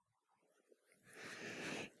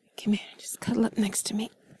Come here, just cuddle up next to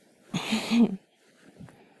me.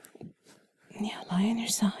 Yeah, lie on your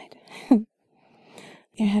side.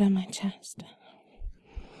 Your head on my chest.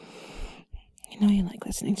 You know you like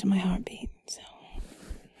listening to my heartbeat, so...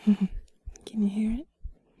 Can you hear it?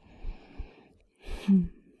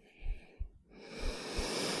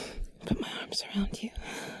 Put my arms around you.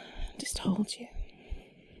 Just hold you.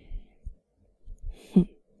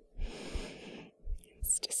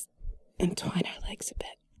 Let's just entwine our legs a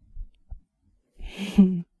bit.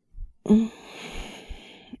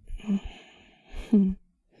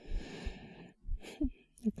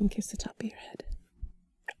 You can kiss the top of your head.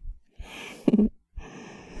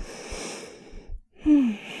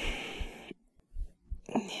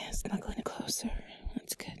 Yeah, snuggling it closer.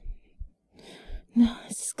 That's good. No,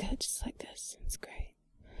 this is good, just like this. It's great.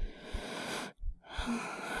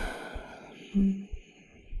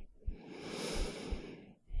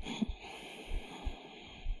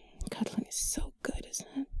 Cuddling is so good, isn't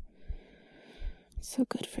it? It's so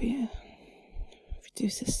good for you.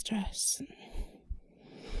 Reduces stress and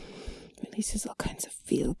releases all kinds of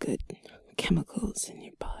feel-good chemicals in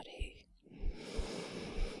your body.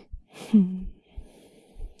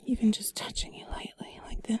 Even just touching you lightly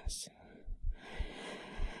like this.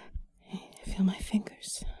 Feel my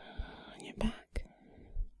fingers on your back.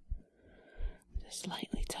 Just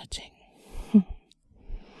lightly touching.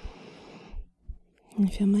 And I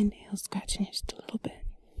feel my nails scratching you just a little bit.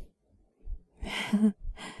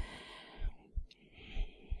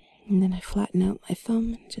 And then I flatten out my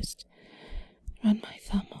thumb and just run my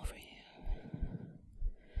thumb over you.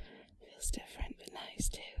 Feels different but nice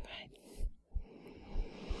too, right?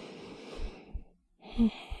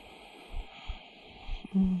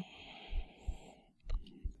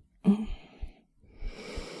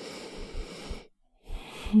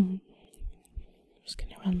 I'm just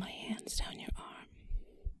going to run my hands down your arm,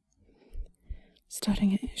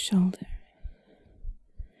 starting at your shoulder,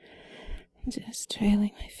 just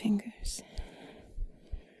trailing my fingers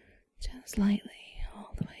just lightly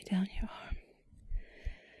all the way down your arm,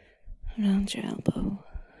 around your elbow,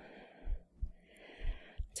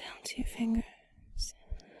 down to your fingers.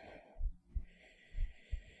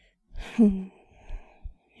 You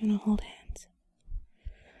want to hold hands?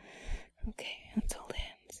 Okay, let's hold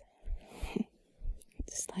hands.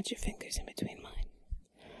 Just slide your fingers in between mine.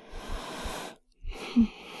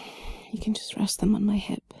 You can just rest them on my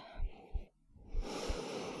hip.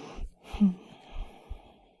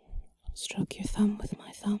 Stroke your thumb with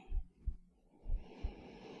my thumb.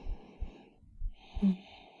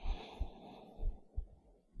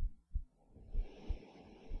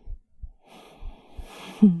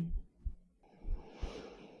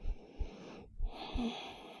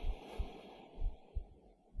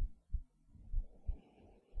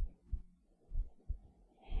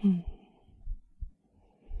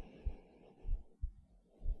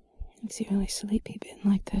 Makes you really sleepy being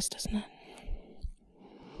like this, doesn't it?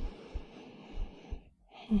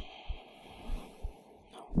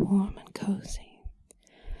 Warm and cozy,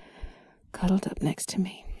 cuddled up next to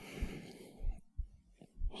me.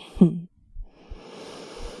 Want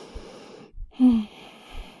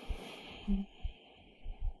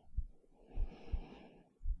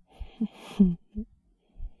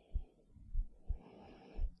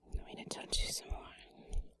me to touch you some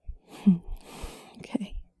more?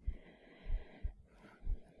 Okay.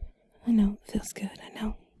 I know it feels good, I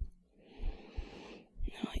know.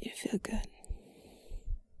 I want you to feel good.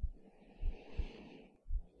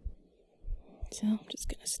 So I'm just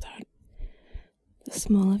going to start the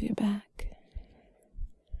small of your back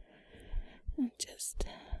and just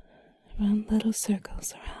run little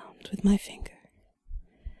circles around with my finger.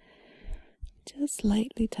 Just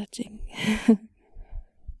lightly touching. I'm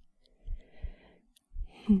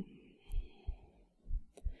going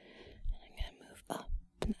to move up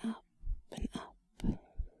and up and up,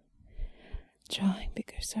 drawing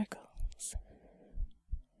bigger circles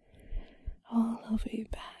all over your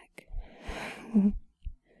back.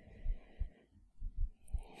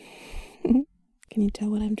 Can you tell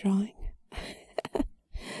what I'm drawing?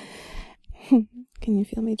 Can you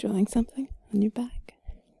feel me drawing something on your back?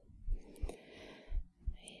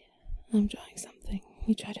 I'm drawing something.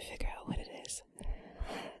 You try to figure out what it is.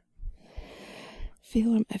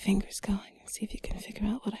 Feel where my finger's going and see if you can figure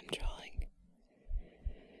out what I'm drawing.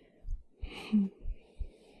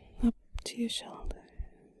 Up to your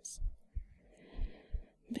shoulders.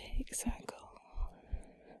 Big circle.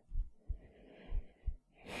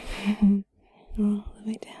 All the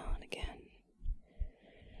way down again.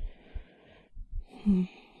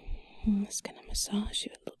 I'm just going to massage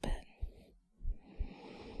you a little bit.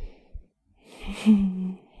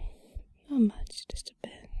 much, just a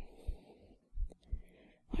bit.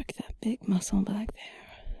 Work that big muscle back there.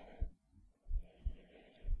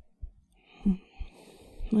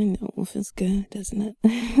 I know, it feels good, doesn't it?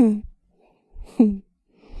 I'm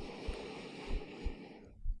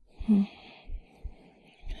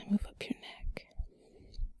gonna move up your neck.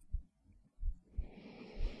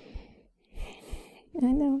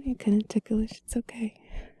 I know, you're kind of ticklish, it's okay.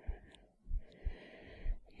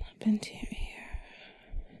 Up into your ear.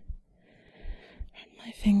 Run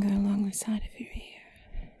my finger along the side of your ear.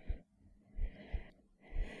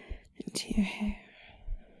 Into your hair.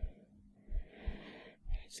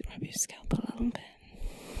 Just rub your scalp a little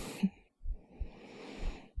bit.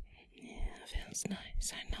 Yeah, it feels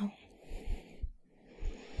nice, I know.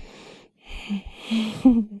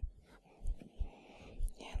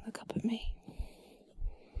 Yeah, look up at me.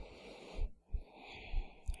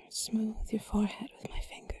 Smooth your forehead with my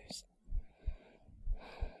fingers.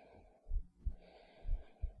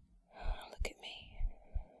 Look at me.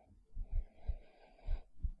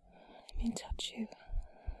 Let me touch you.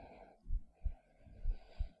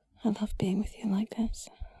 I love being with you like this.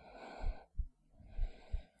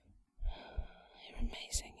 You're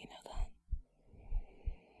amazing, you know that?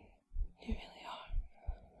 You really are.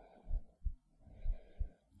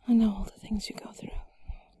 I know all the things you go through.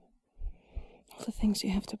 All the things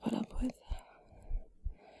you have to put up with.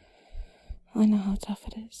 I know how tough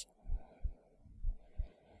it is.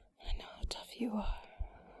 I know how tough you are.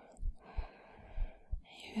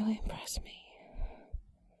 You really impress me.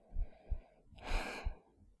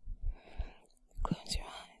 Close your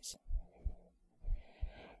eyes.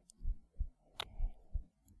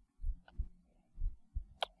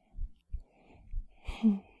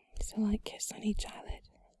 It's a light kiss on each eyelid.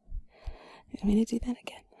 You want me to do that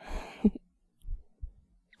again?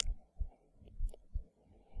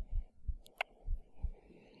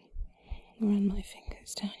 Run my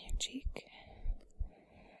fingers down your cheek.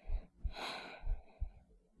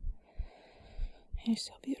 You're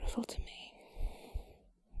so beautiful to me.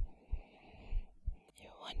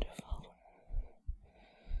 You're wonderful.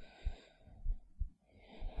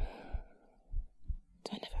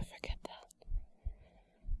 Don't ever forget that.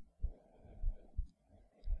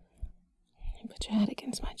 You put your head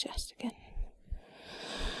against my chest again.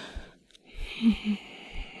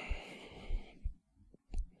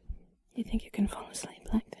 You think you can fall asleep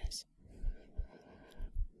like this?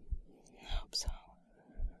 I hope so.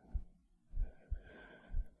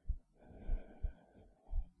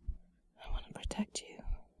 I want to protect you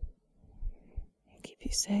and keep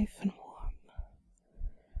you safe and warm.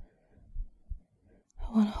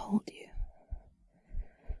 I want to hold you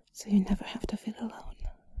so you never have to feel alone.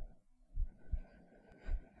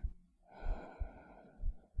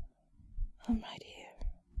 I'm right here.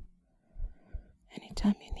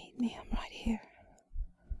 Anytime you need me, I'm right here.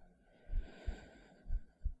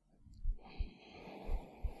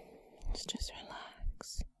 Just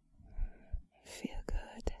relax. Feel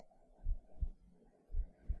good.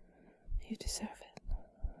 You deserve it.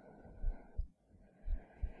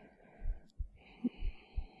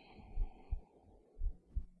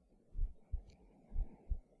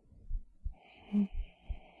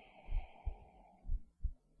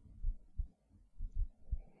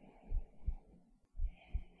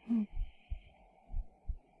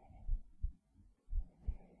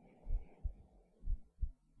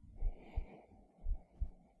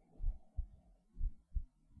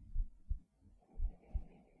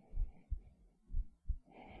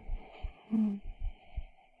 Mm.